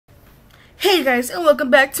Hey guys, and welcome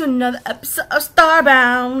back to another episode of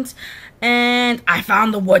StarBound. And I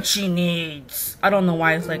found the wood she needs. I don't know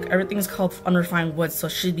why it's like everything's called unrefined wood, so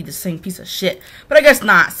it should be the same piece of shit. But I guess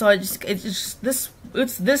not. So it's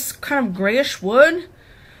this kind of grayish wood,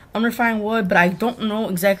 unrefined wood, but I don't know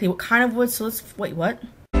exactly what kind of wood. So let's wait. What?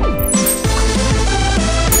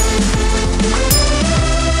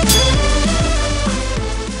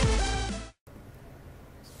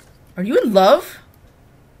 Are you in love?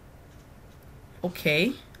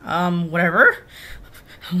 Okay, whatever.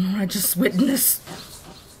 I just witnessed.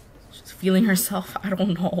 She's feeling herself. I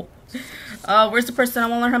don't know. Where's the person I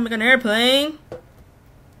want to learn how to make an airplane?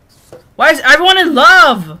 Why is everyone in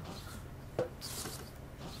love?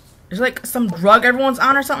 There's like some drug everyone's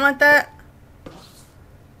on or something like that.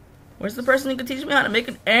 Where's the person who can teach me how to make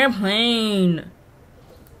an airplane?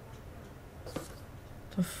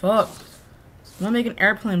 The fuck? I'm gonna make an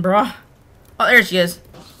airplane, bro. Oh, there she is.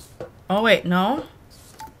 Oh, wait, no?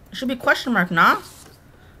 It should be a question mark, nah?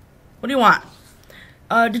 What do you want?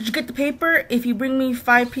 Did you get the paper? If you bring me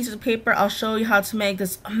 5 pieces of paper, I'll show you how to make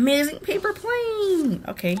this amazing paper plane.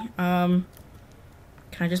 Okay, can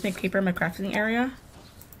I just make paper in my crafting area?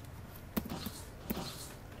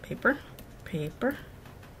 Paper? Paper?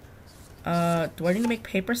 Do I need to make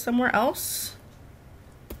paper somewhere else?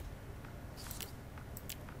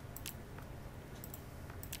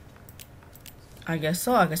 I guess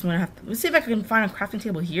so. I guess I'm gonna have to. Let's see if I can find a crafting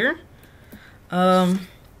table here. I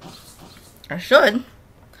should.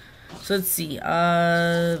 So let's see.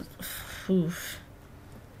 I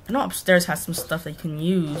know upstairs has some stuff that you can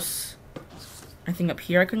use. I think up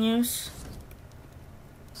here I can use.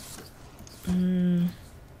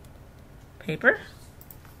 Paper.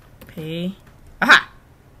 Aha!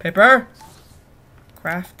 Paper.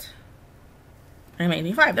 Craft. I made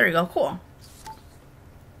me 5. There you go. Cool.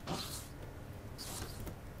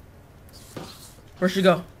 Where'd she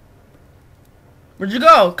go? Where'd you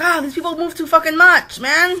go? God, these people move too fucking much,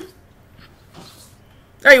 man.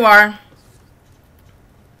 There you are.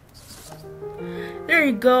 There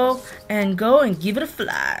you go. And go and give it a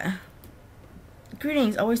fly.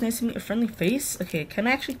 Greetings. Always nice to meet a friendly face. Okay, can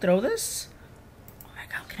I actually throw this? Oh my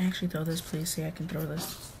god, can I actually throw this? Please say I can throw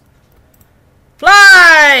this.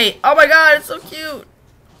 Fly! Oh my god, it's so cute.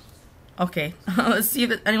 Okay, let's see if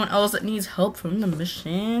there's anyone else that needs help from the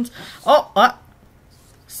missions. Oh,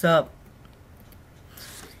 sup?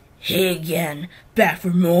 Hey again, back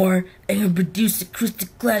for more. I can produce a crystal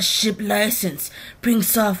glass ship license. Bring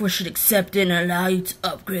software should accept it and allow you to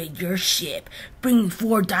upgrade your ship. Bring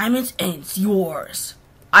 4 diamonds and it's yours.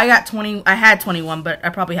 I got 20. I had 21, but I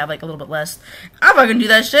probably have like a little bit less. I'm fucking do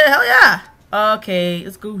that shit. Hell yeah. Okay,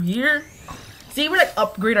 let's go here. See, we like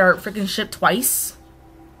upgrade our freaking ship twice.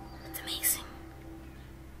 It's amazing.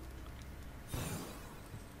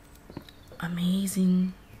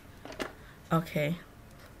 Amazing. Okay.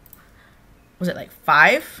 Was it like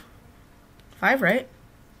 5? 5, right?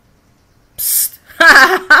 Psst.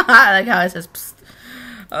 I like how it says psst.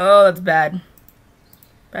 Oh, that's bad.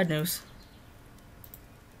 Bad news.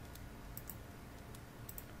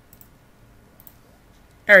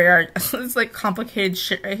 There we are. It's like complicated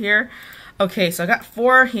shit right here. Okay, so I got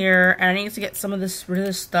 4 here, and I need to get some of this rid of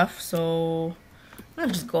this stuff, so I'm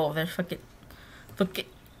gonna just go over there. Fuck it. Fuck it.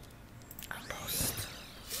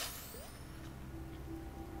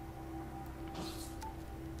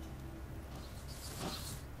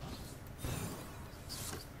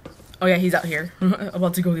 Oh yeah, he's out here.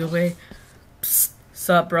 About to go the other way. Psst.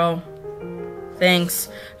 Sup, bro? Thanks.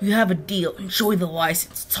 You have a deal. Enjoy the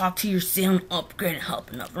license. Talk to your sailing upgrade and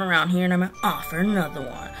help enough around here, and I'm gonna offer another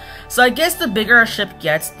one. So I guess the bigger our ship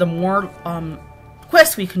gets, the more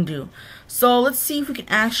quests we can do. So let's see if we can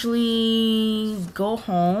actually go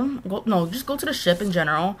home. Just go to the ship in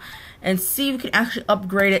general and see if we can actually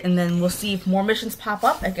upgrade it, and then we'll see if more missions pop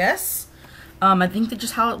up, I guess. I think that's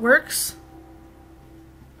just how it works.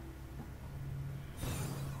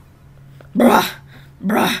 Bruh,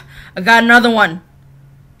 I got another one.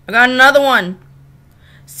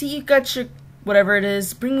 See, you got your, whatever it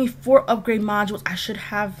is. Bring me 4 upgrade modules. I should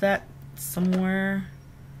have that somewhere.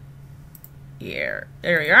 Here.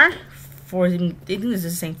 There we are. 4, I think this is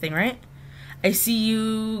the same thing, right? I see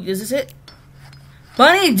you. Is this it?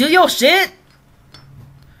 Bunny, do your shit.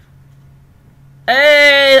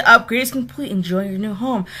 Hey, upgrade is complete. Enjoy your new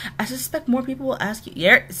home. I suspect more people will ask you.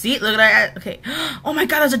 Yeah, see, look at that. Okay. Oh my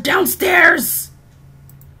god, there's a downstairs.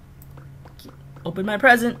 Open my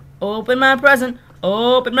present. Open my present.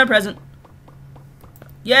 Open my present.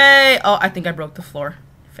 Yay! Oh, I think I broke the floor.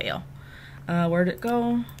 Fail. Where'd it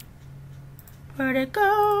go? Where'd it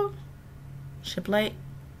go? Ship light.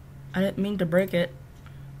 I didn't mean to break it.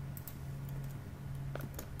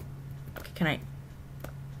 can I?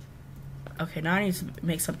 Okay, now I need to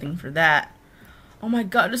make something for that. Oh my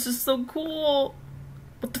god, this is so cool.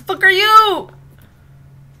 What the fuck are you? Oh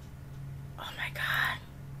my god.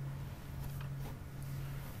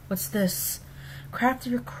 What's this? Craft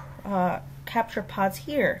your capture pods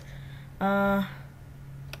here. You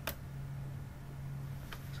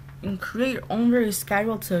can create your own very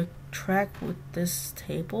schedule to track with this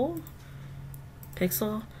table.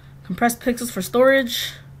 Pixel. Compressed pixels for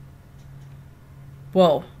storage.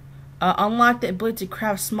 Whoa. Unlock the ability to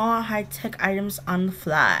craft small high-tech items on the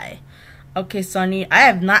fly. Okay, Sonny, I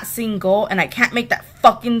have not seen gold and I can't make that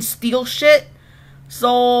fucking steel shit.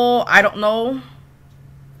 So, I don't know.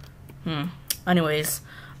 Anyways.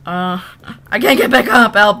 I can't get back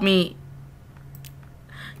up. Help me.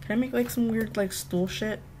 Can I make like some weird like stool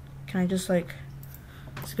shit? Can I just like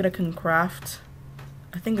see what I can craft?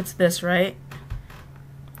 I think it's this, right?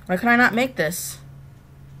 Why can I not make this?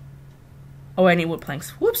 Oh, I need wood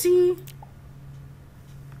planks. Whoopsie.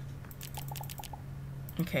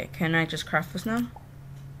 Okay, can I just craft this now?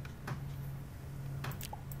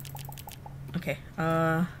 Okay,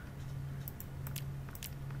 there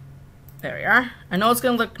we are. I know it's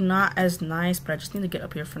gonna look not as nice, but I just need to get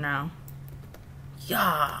up here for now.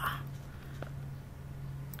 Yeah.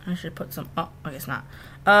 I should put some, oh, I guess not.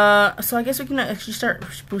 So I guess we can actually start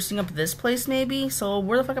boosting up this place maybe. So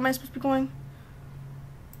where the fuck am I supposed to be going?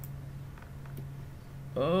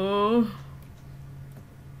 Oh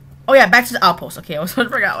yeah, back to the outpost. Okay, I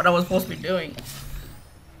forgot what I was supposed to be doing.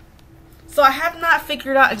 So I have not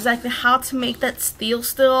figured out exactly how to make that steel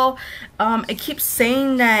still. It keeps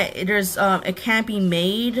saying that it can't be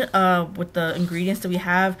made with the ingredients that we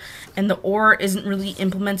have, and the ore isn't really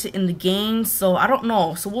implemented in the game, so I don't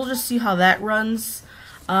know. So we'll just see how that runs.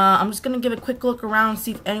 I'm just gonna give a quick look around,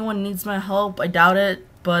 see if anyone needs my help. I doubt it,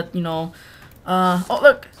 but you know. Oh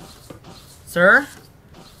look, sir.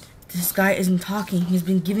 This guy isn't talking. He's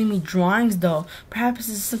been giving me drawings though. Perhaps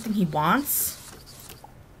this is something he wants?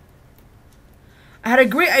 I had a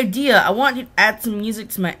great idea. I want you to add some music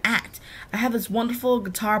to my act. I have this wonderful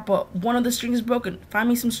guitar, but one of the strings is broken. Find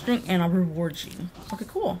me some string and I'll reward you. Okay,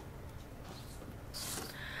 cool.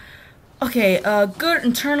 Okay, good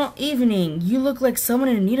internal evening. You look like someone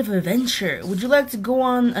in need of adventure. Would you like to go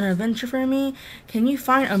on an adventure for me? Can you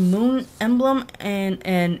find a moon emblem and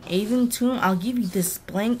an avian tomb? I'll give you this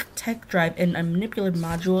blank tech drive and a manipulator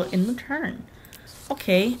module in return.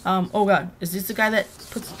 Okay, oh god, is this the guy that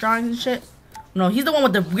puts drawings and shit? No, he's the one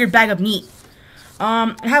with the weird bag of meat.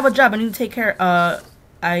 I have a job I need to take care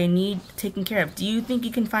I need taken care of. Do you think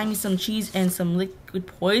you can find me some cheese and some liquid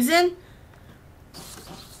poison?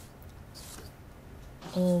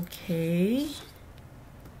 Okay.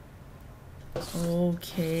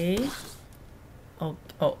 Okay. Oh,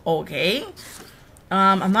 okay.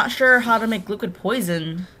 I'm not sure how to make liquid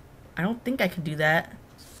poison. I don't think I can do that.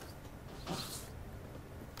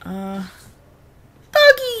 Doggy!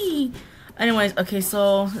 Anyways, okay,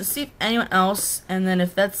 so let's see if anyone else, and then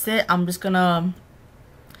if that's it, I'm just gonna,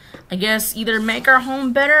 I guess, either make our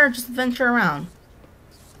home better or just venture around.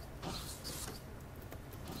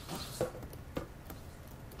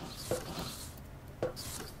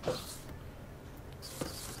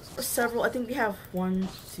 Several, I think we have 1,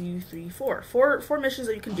 2, 3, 4. Four missions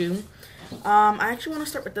that you can do. I actually want to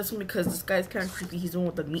start with this one because this guy's kind of creepy. He's the one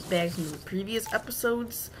with the meat bags from the previous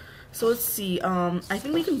episodes. So let's see. I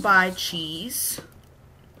think we can buy cheese.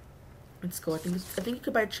 Let's go. I think you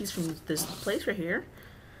could buy cheese from this place right here.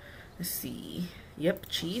 Let's see. Yep,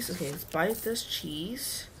 cheese. Okay, let's buy this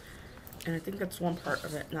cheese. And I think that's one part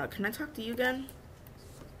of it. Now, can I talk to you again?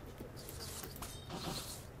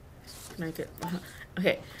 Can I get...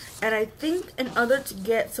 Okay, and I think in order to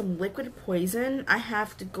get some liquid poison, I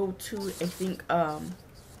have to go to, I think,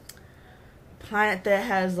 planet that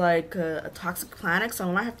has like a toxic planet, so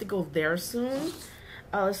I might have to go there soon.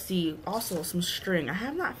 Let's see, also some string. I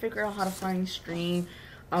have not figured out how to find string.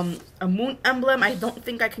 A moon emblem, I don't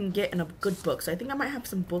think I can get in a good book, so I think I might have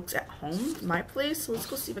some books at home, my place, so let's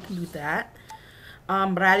go see if I can do that.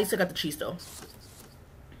 But at least I got the cheese though.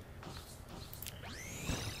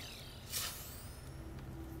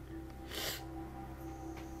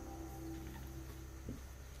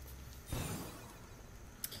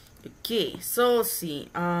 Okay, so let's see,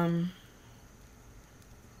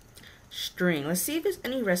 string. Let's see if there's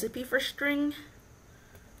any recipe for string.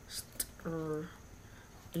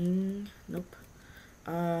 Nope.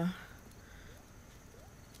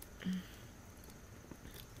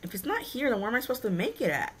 If it's not here, then where am I supposed to make it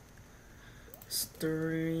at?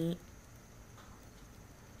 String.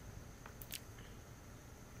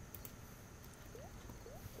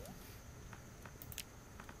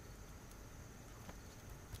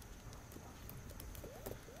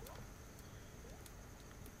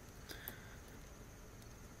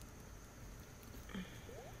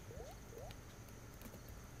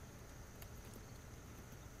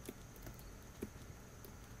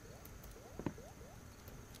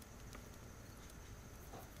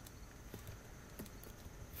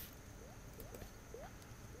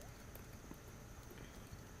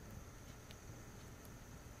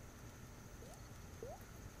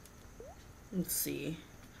 Let's see.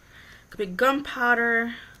 Could be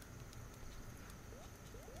gunpowder.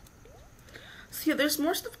 So yeah, there's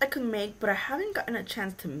more stuff I could make, but I haven't gotten a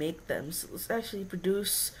chance to make them. So let's actually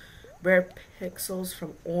produce rare pixels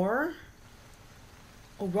from ore.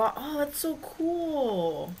 Oh, raw. Oh, that's so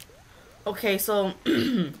cool. Okay, so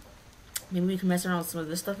maybe we can mess around with some of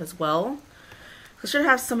this stuff as well. I should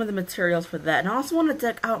have some of the materials for that. And I also want to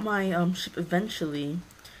deck out my ship eventually.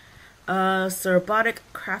 So robotic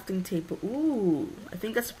crafting table. Ooh, I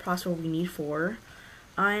think that's the processor we need for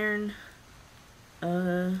iron.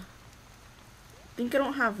 I think I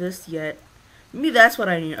don't have this yet. Maybe that's what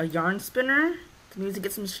I need. A yarn spinner. Maybe to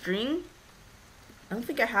get some string. I don't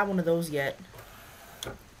think I have one of those yet.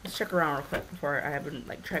 Let's check around real quick before I haven't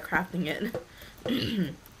like tried crafting it.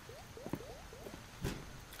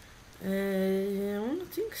 I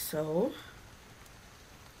don't think so.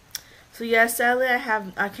 So yeah, sadly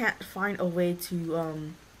I can't find a way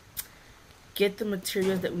to get the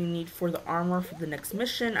materials that we need for the armor for the next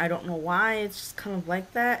mission. I don't know why. It's just kind of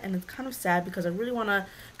like that, and it's kind of sad because I really want to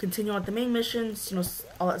continue on with the main missions, you know,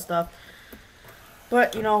 all that stuff.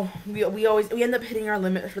 But you know, we end up hitting our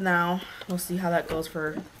limit for now. We'll see how that goes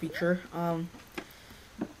for the future. I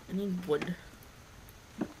need wood.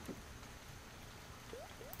 I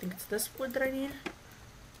think it's this wood that I need.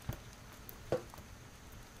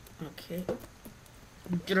 Okay.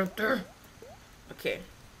 Get up there. Okay.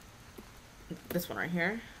 This one right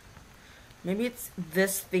here. Maybe it's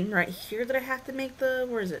this thing right here that I have to make the...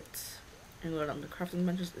 Where is it? And what on the crafting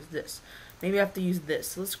benches is this. Maybe I have to use this.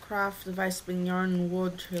 So let's craft device, spin yarn, and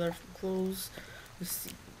wood, trailer for clothes. Let's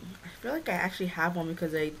see. I feel like I actually have one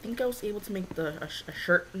because I think I was able to make a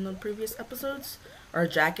shirt in the previous episodes. Or a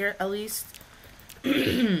jacket, at least.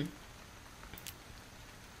 Here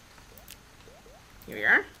we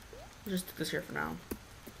are. We'll just stick this here for now.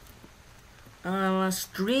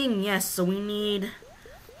 String, yes. So we need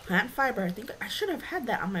plant fiber. I think I should have had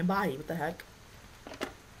that on my body. What the heck?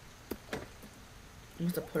 I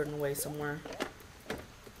must have put it away somewhere.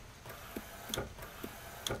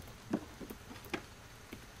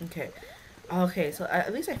 Okay. Okay, so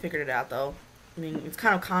at least I figured it out, though. I mean, it's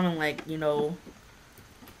kind of common, like, you know...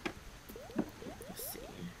 Let's see.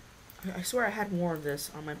 I swear I had more of this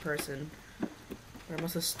on my person. But I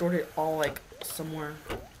must have stored it all, like, somewhere.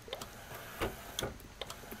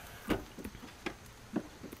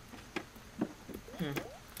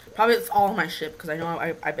 Probably it's all on my ship, because I know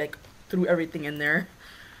I like, threw everything in there.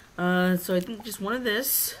 So I think just one of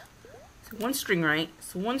this. So one string, right?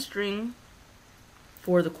 So one string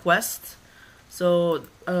for the quest. So,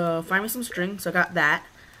 find me some string. So I got that.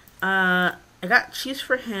 I got cheese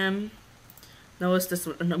for him. No, it's this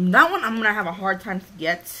one. That one I'm gonna have a hard time to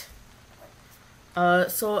get.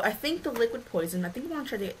 So I think the liquid poison. I think I want to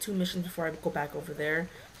try to get 2 missions before I go back over there.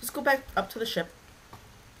 Let's go back up to the ship.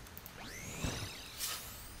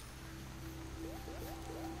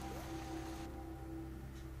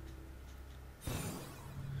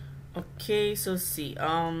 Okay, so let's see.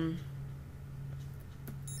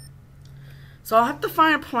 So I'll have to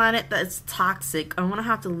find a planet that's toxic. I'm gonna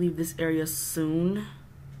have to leave this area soon.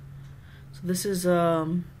 So this is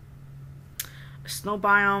a snow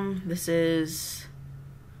biome. This is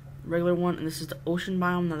regular one, and this is the ocean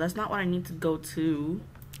biome. No, that's not what I need to go to.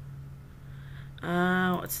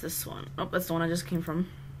 What's this one? Oh, that's the one I just came from.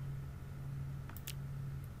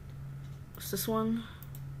 What's this one?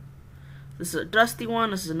 This is a dusty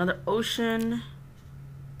one. This is another ocean.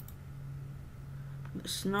 The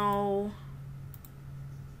snow.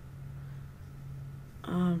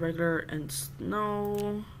 Regular and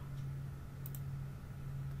snow.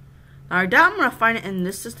 Now, I doubt I'm gonna find it in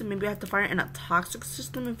this system. Maybe I have to find it in a toxic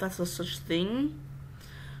system if that's a such thing.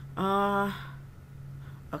 Okay,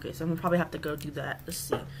 so I'm gonna probably have to go do that. Let's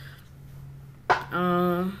see.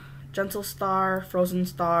 Gentle star, frozen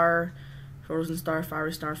star, frozen star,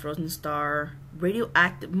 fiery star, frozen star,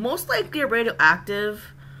 radioactive. Most likely a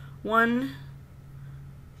radioactive one.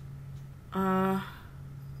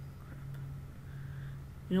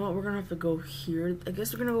 You know what? We're gonna have to go here. I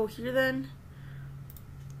guess we're gonna go here then.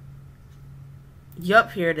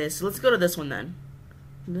 Yup, here it is. So let's go to this one then.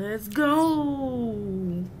 Let's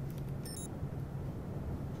go.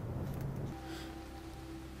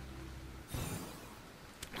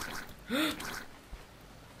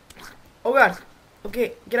 Oh god.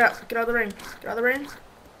 Okay, get out. Get out of the rain. Get out of the rain.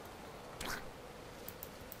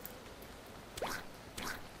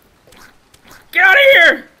 Get out of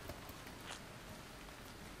here!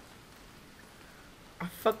 I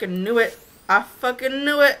fucking knew it. I fucking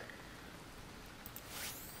knew it.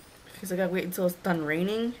 Because I gotta wait until it's done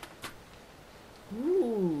raining.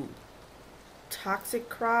 Ooh. Toxic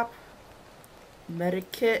crop.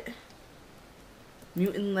 Medikit.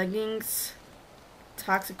 Mutant leggings.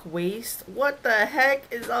 Toxic waste. What the heck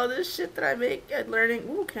is all this shit that I make at learning?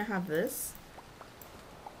 Ooh, can I have this?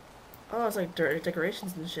 Oh, it's like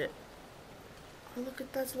decorations and shit. Oh, look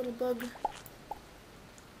at that little bug.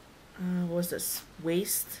 What was this?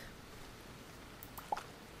 Waste.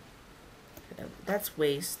 That's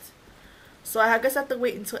waste. So I guess I have to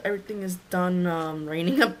wait until everything is done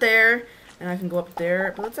raining up there, and I can go up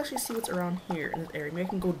there. But let's actually see what's around here in this area. Maybe I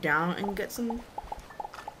can go down and get some.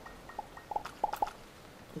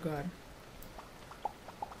 Oh god.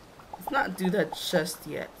 Let's not do that just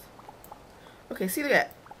yet. Okay, see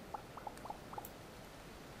that.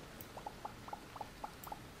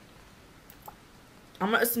 I'm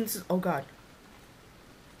gonna assume this is. Oh god.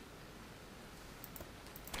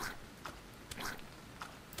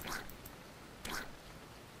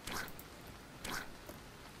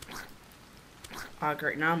 Oh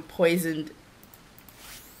great, now I'm poisoned.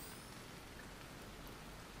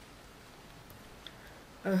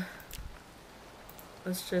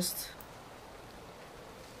 Let's just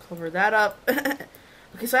cover that up.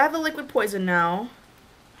 Okay, so I have the liquid poison now.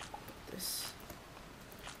 This.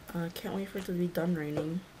 Can't wait for it to be done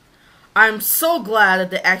raining. I'm so glad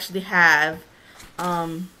that they actually have,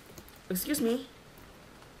 excuse me.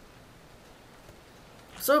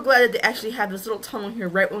 So glad that they actually have this little tunnel here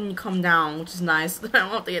right when you come down, which is nice. I don't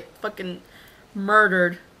have to get fucking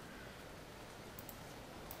murdered.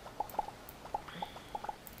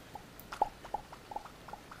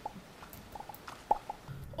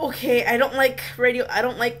 Okay, I don't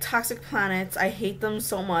like toxic planets. I hate them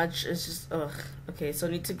so much. It's just, ugh. Okay, so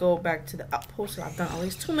I need to go back to the outpost. So I've done at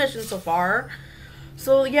least 2 missions so far.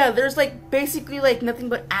 So yeah, there's like basically like nothing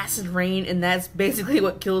but acid rain, and that's basically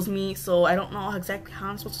what kills me. So I don't know exactly how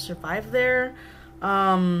I'm supposed to survive there.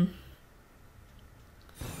 Okay,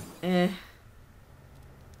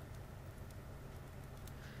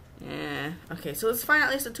 so let's find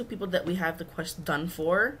at least the 2 people that we have the quest done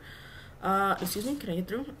for. Excuse me, can I get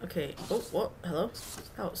through? Okay. Oh, hello?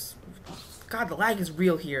 That was... God, the lag is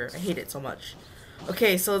real here. I hate it so much.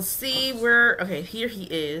 Okay, so let's see where... Okay, here he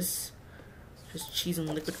is. Just cheese and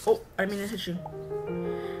liquid. Oh, I mean to hit you.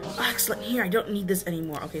 Oh, excellent. Here, I don't need this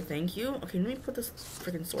anymore. Okay, thank you. Okay, let me put this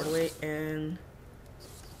freaking sword away, and...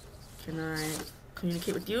 Can I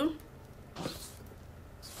communicate with you?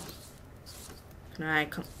 Can I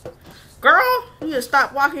come... Girl! You need to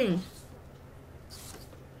stop walking!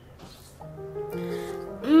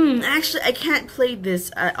 Actually, I can't play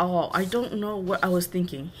this at all. I don't know what I was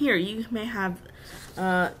thinking. Here, you may have,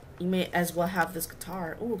 you may as well have this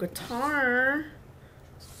guitar. Ooh, guitar.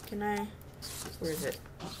 Can I? Where is it?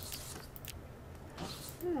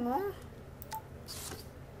 Aww.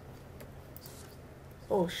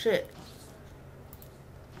 Oh shit.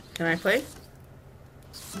 Can I play?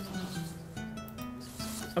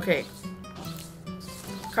 Okay.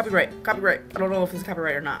 Copyright. I don't know if it's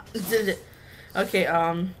copyright or not. Okay,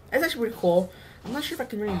 it's actually pretty cool. I'm not sure if I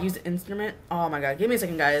can really use the instrument. Oh my god, give me a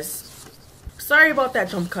second, guys. Sorry about that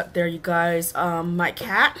jump cut there, you guys. My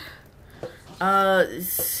cat,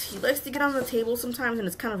 he likes to get on the table sometimes, and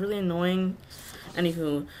it's kind of really annoying.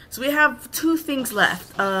 Anywho, so we have 2 things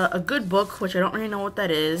left. A good book, which I don't really know what that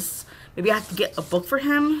is. Maybe I have to get a book for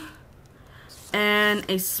him. And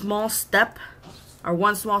a small step, or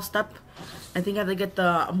 1 small step. I think I have to get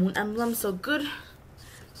the moon emblem, so good.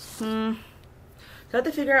 So I have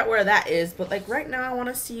to figure out where that is, but like right now I want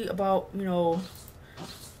to see about, you know,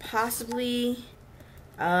 possibly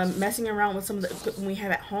messing around with some of the equipment we have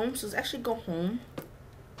at home. So let's actually go home.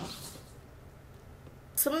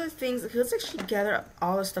 Some of the things, let's actually gather up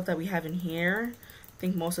all the stuff that we have in here. I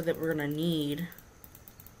think most of it we're gonna need.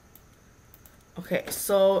 Okay,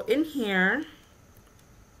 so in here,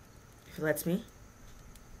 if it lets me.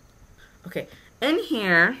 Okay, in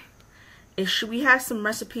here, should we have some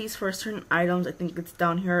recipes for certain items? I think it's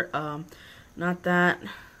down here. Not that.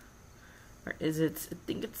 Or is it? I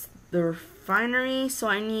think it's the refinery. So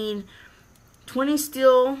I need 20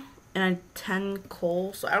 steel and 10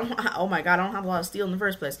 coal. So I don't. Oh my god, I don't have a lot of steel in the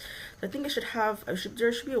first place. So I think I should have.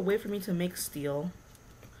 There should be a way for me to make steel.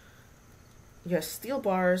 Yes, steel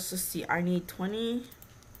bars. Let's see. I need 20.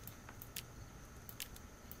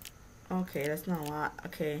 Okay, that's not a lot.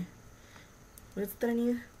 Okay. What did I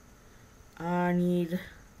need? I need,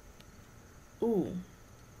 ooh,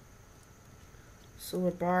 silver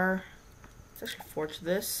bar. Let's actually forge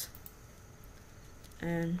this,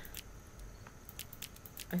 and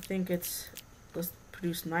I think it's, let's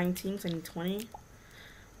produce 19, so I need 20.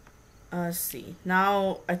 Let's see,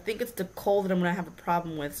 now I think it's the coal that I'm gonna have a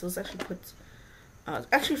problem with, so let's actually put,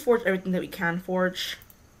 actually forge everything that we can forge.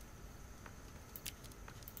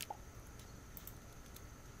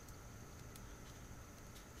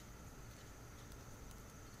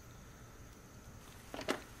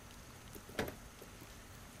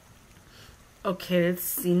 Okay, let's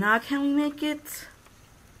see. Now can we make it?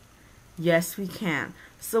 Yes, we can.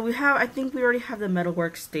 So we have, I think we already have the metal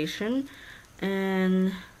workstation,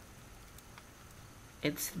 and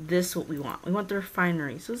it's this what we want. We want the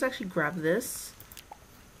refinery. So let's actually grab this.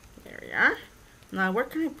 There we are. Now where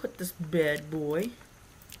can I put this bad boy?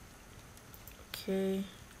 Okay.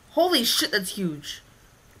 Holy shit, that's huge.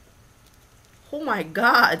 Oh my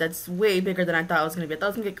god, that's way bigger than I thought it was gonna be. I thought it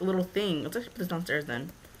was gonna be like a little thing. Let's actually put this downstairs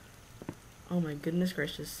then. Oh my goodness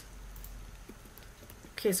gracious.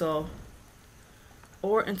 Okay, so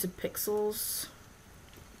ore into pixels.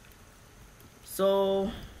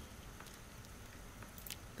 So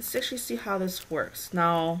let's actually see how this works.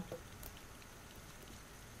 Now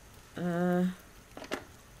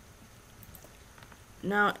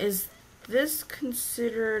now is this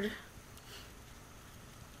considered?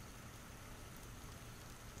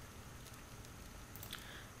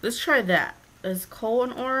 Let's try that. Is coal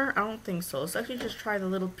an ore? I don't think so. Let's actually just try the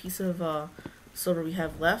little piece of silver we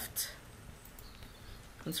have left.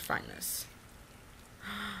 Let's find this.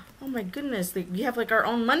 Oh my goodness, we have like our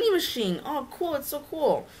own money machine. Oh cool, it's so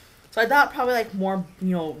cool. So I thought probably like more,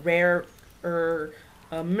 you know, rare or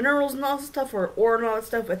minerals and all that stuff, or ore and all that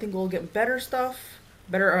stuff. I think we'll get better stuff,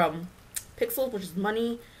 better pixels, which is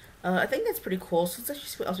money. I think that's pretty cool. So let's actually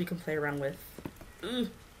see what else we can play around with. Okay,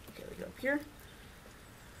 let's get up here.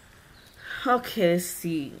 Okay, let's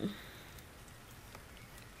see.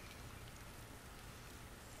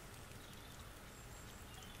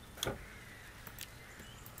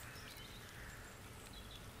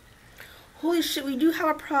 Holy shit, we do have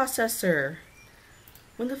a processor.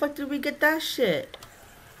 When the fuck did we get that shit?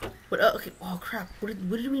 What? Okay. Oh crap. What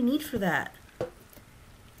did we need for that?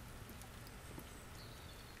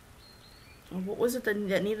 What was it that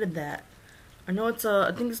needed that? I know it's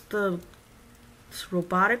I think it's this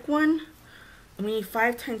robotic one. And we need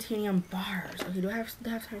 5 titanium bars. Okay, do I have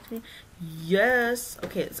titanium? Yes.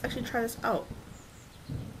 Okay, let's actually try this out.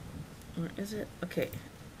 Where is it? Okay.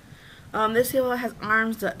 This table has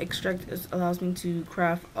arms that allows me to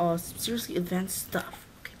craft seriously advanced stuff.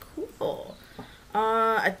 Okay, cool.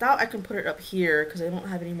 I thought I can put it up here because I don't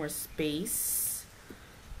have any more space.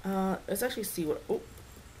 Let's actually see what. Oh,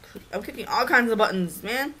 I'm clicking all kinds of buttons,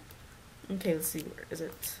 man. Okay, let's see, where is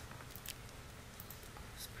it?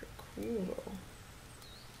 It's pretty cool.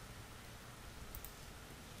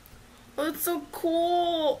 Oh, it's so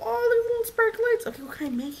cool. Oh, there's little sparkle lights. Okay, what can I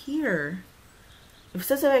make here? It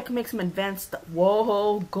says that I can make some advanced stuff.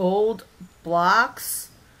 Whoa, gold blocks.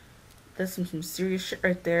 That's some serious shit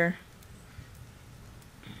right there.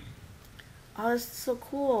 Oh, that's so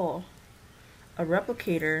cool. A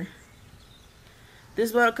replicator.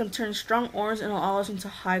 This bottle can turn strong ores and allow us into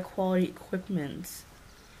high quality equipment.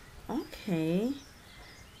 Okay.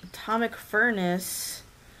 Atomic furnace.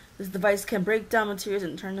 This device can break down materials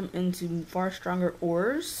and turn them into far stronger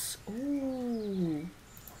ores. Ooh.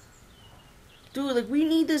 Dude, like, we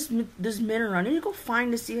need this mineral. I need to go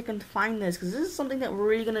find this, see if I can find this, because this is something that we're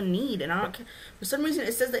really gonna need, and I don't care. For some reason,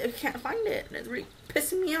 it says that I can't find it, and it's really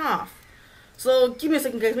pissing me off. So, give me a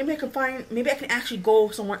second, guys. Maybe I can actually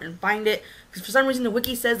go somewhere and find it, because for some reason, the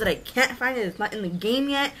wiki says that I can't find it. It's not in the game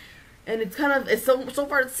yet, and it's kind of, so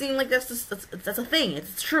far it's seeming like that's a thing.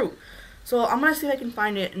 It's true. So, I'm gonna see if I can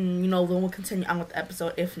find it, and, you know, then we'll continue on with the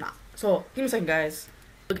episode, if not. So, give me a second, guys.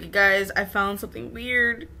 Okay, guys, I found something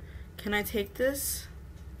weird. Can I take this?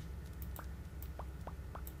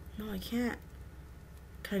 No, I can't.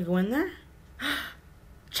 Can I go in there?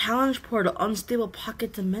 Challenge portal, unstable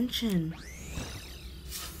pocket dimension.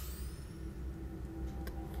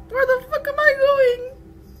 Where the fuck am I going?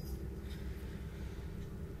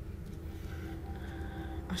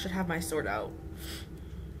 I should have my sword out.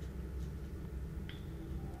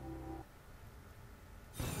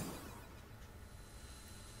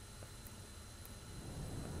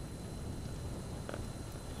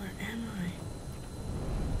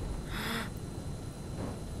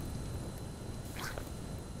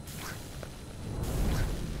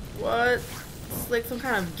 What? It's like some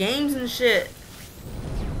kind of games and shit.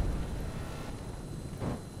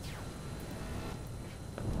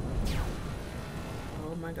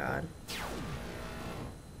 Oh my god.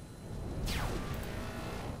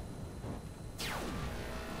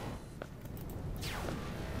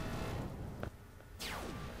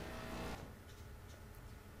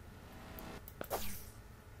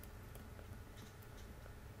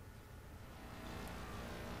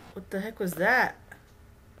 What the heck was that?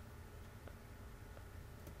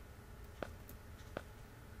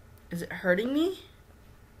 Is it hurting me?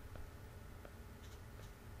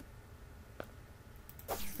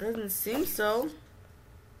 It doesn't seem so.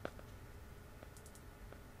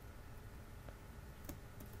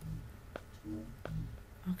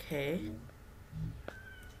 Okay.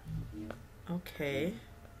 Okay.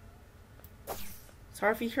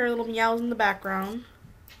 Sorry if you hear little meows in the background.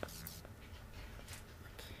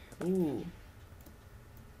 Okay. Ooh.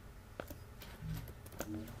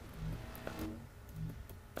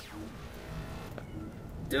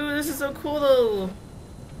 Dude, this is so cool though.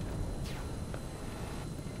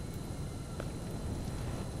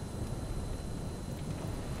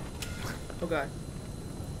 Oh god.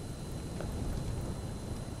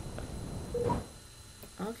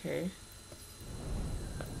 Okay.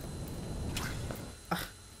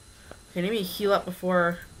 Okay, let me heal up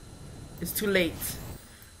before it's too late.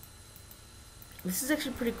 This is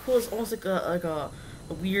actually pretty cool. It's almost like a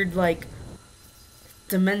weird like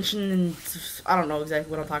dimension, and I don't know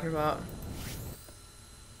exactly what I'm talking about.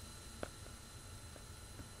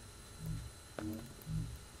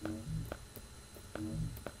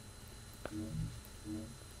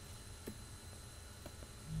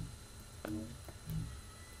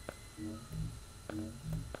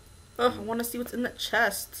 Oh, I want to see what's in that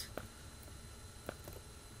chest.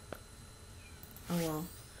 Oh well.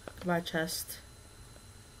 Goodbye, chest.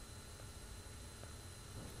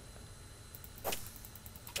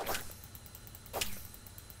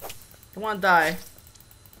 I want to die.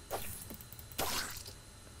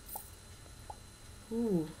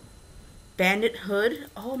 Ooh. Bandit hood.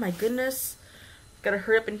 Oh my goodness. Gotta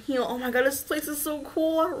hurry up and heal. Oh my god, this place is so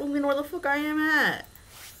cool. I don't really know where the fuck I am at.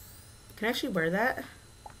 Can I actually wear that?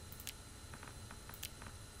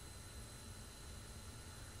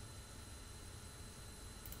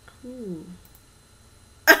 Ooh.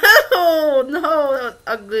 Oh no, that was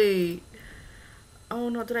ugly. Oh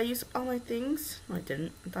no, did I use all my things? No, I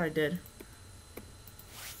didn't. I thought I did.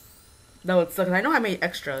 That would suck. I know I made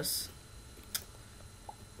extras.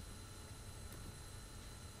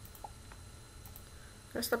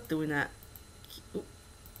 Gotta stop doing that. Ooh.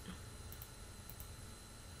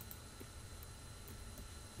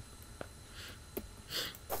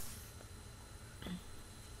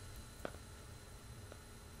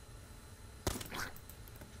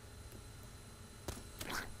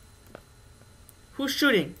 Who's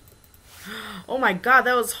shooting? Oh my god,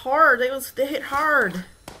 that was hard. They hit hard.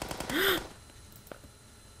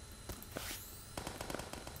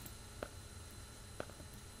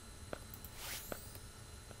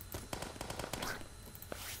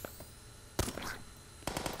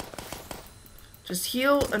 Just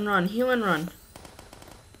heal and run, heal and run.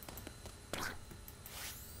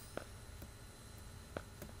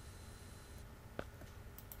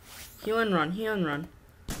 Heal and run, heal and run.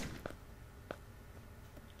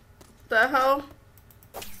 The hell?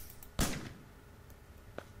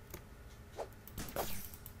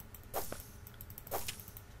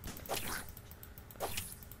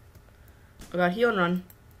 I got heal and run.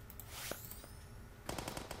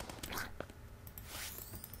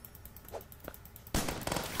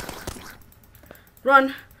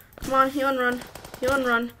 Run! Come on, heal and run. Heal and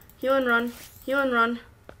run. Heal and run. Heal and run.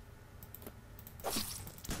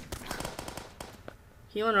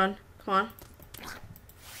 Heal and run. Come on.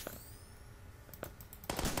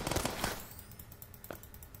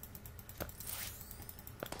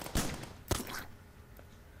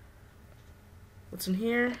 What's in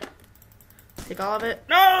here? Take all of it.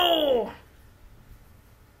 No!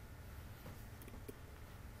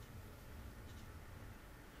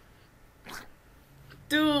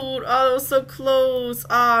 Dude, oh, that was so close.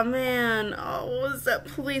 Aw, man. Oh, what was that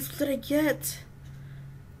place? What did I get?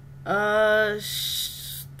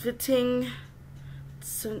 Fitting.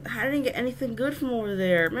 So, I didn't get anything good from over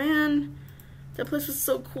there, man. That place was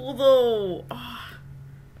so cool, though. Oh,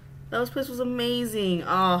 that place was amazing.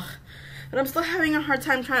 Oh, but I'm still having a hard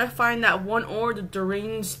time trying to find that one ore, the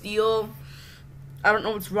deranged steel. I don't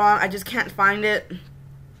know what's wrong. I just can't find it.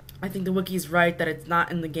 I think the wiki's right that it's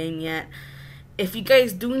not in the game yet. If you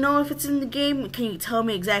guys do know if it's in the game, can you tell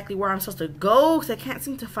me exactly where I'm supposed to go? Because I can't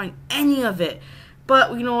seem to find any of it.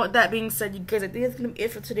 But, you know what, that being said, you guys, I think that's going to be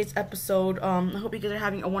it for today's episode. I hope you guys are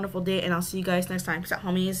having a wonderful day, and I'll see you guys next time. Peace out,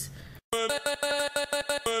 homies.